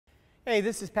Hey,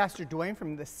 this is Pastor Dwayne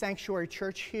from the Sanctuary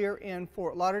Church here in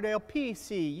Fort Lauderdale,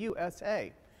 PC,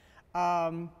 USA.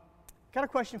 Got a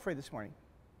question for you this morning.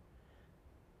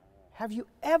 Have you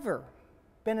ever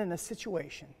been in a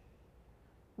situation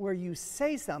where you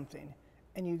say something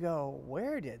and you go,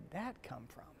 where did that come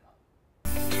from?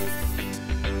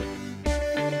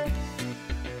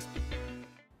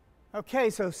 Okay,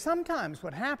 so sometimes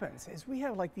what happens is we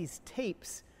have like these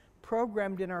tapes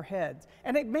programmed in our heads.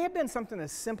 And it may have been something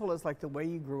as simple as like the way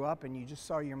you grew up and you just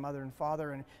saw your mother and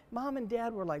father and mom and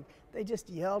dad were like, they just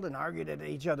yelled and argued at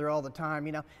each other all the time,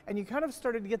 you know. And you kind of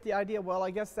started to get the idea, well, I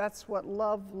guess that's what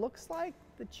love looks like,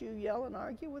 that you yell and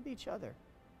argue with each other.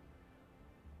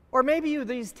 Or maybe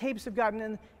these tapes have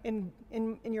gotten in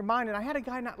your mind. And I had a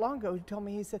guy not long ago who told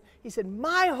me, he said,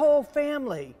 my whole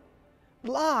family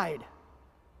lied.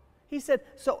 He said,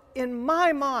 so in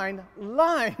my mind,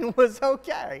 lying was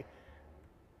okay.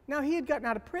 Now, he had gotten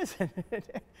out of prison,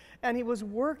 and he was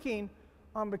working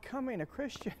on becoming a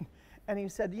Christian. And he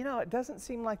said, you know, it doesn't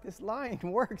seem like this lying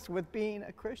works with being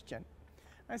a Christian.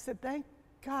 I said, thank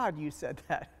God you said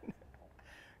that,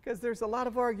 because there's a lot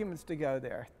of arguments to go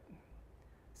there.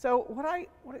 So what I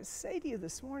say to you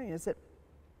this morning is that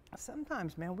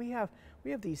sometimes, man, we have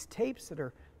these tapes that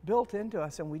are built into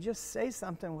us, and we just say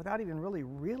something without even really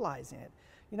realizing it.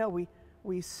 You know,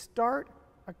 we start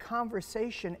a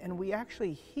conversation and we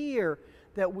actually hear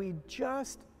that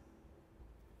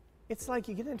it's like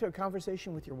you get into a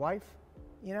conversation with your wife,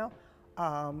 you know,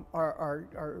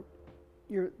 or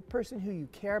your person who you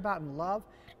care about and love,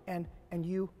 and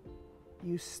you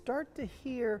start to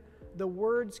hear the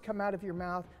words come out of your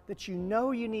mouth that you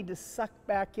know you need to suck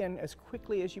back in as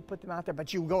quickly as you put them out there,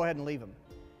 but you go ahead and leave them.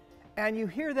 And you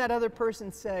hear that other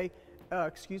person say,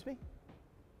 excuse me,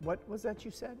 what was that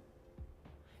you said?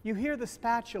 You hear the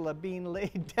spatula being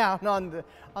laid down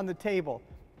on the table.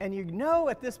 And you know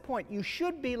at this point you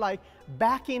should be like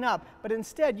backing up, but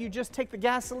instead you just take the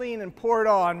gasoline and pour it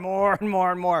on more and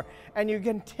more and more. And you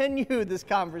continue this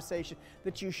conversation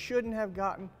that you shouldn't have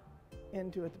gotten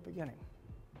into at the beginning.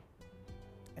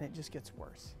 And it just gets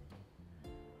worse.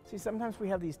 See, sometimes we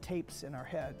have these tapes in our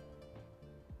head,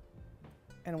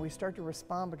 and we start to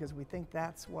respond because we think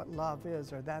that's what love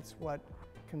is, or that's what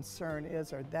concern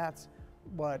is, or that's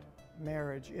what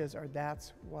marriage is, or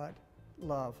that's what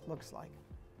love looks like.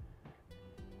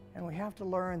 And we have to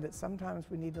learn that sometimes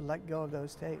we need to let go of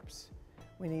those tapes.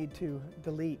 We need to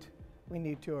delete. We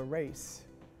need to erase.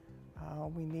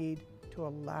 We need to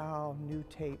allow new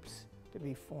tapes to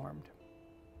be formed.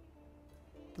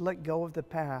 To let go of the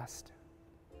past.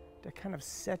 To kind of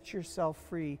set yourself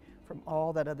free from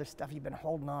all that other stuff you've been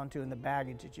holding on to and the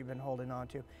baggage that you've been holding on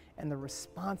to and the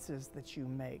responses that you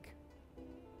make.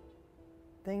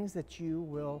 Things that you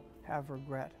will have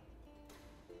regret.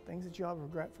 Things that you'll have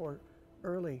regret for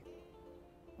early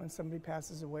when somebody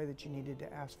passes away that you needed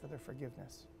to ask for their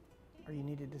forgiveness or you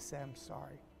needed to say, I'm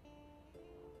sorry.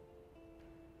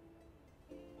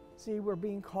 See, we're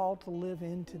being called to live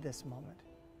into this moment,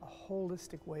 a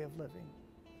holistic way of living.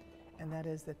 And that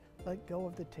is that let go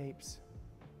of the tapes.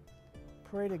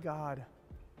 Pray to God.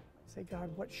 Say, God,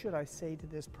 what should I say to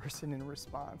this person in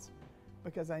response?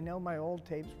 Because I know my old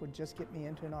tapes would just get me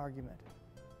into an argument.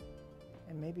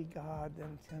 And maybe God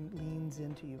then leans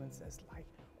into you and says, like,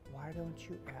 why don't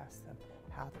you ask them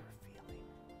how they're feeling?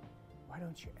 Why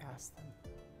don't you ask them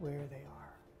where they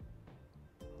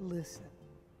are? Listen.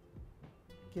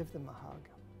 Give them a hug.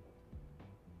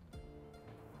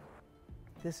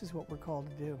 This is what we're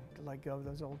called to do, to let go of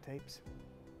those old tapes.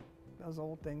 Those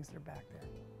old things, they're back there.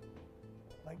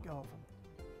 Let go of them.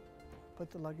 Put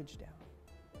the luggage down.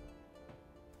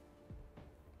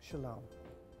 Shalom.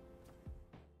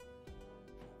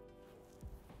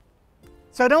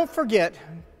 So don't forget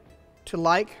to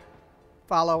like,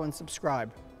 follow, and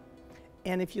subscribe.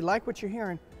 And if you like what you're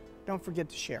hearing, don't forget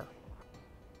to share.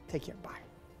 Take care. Bye.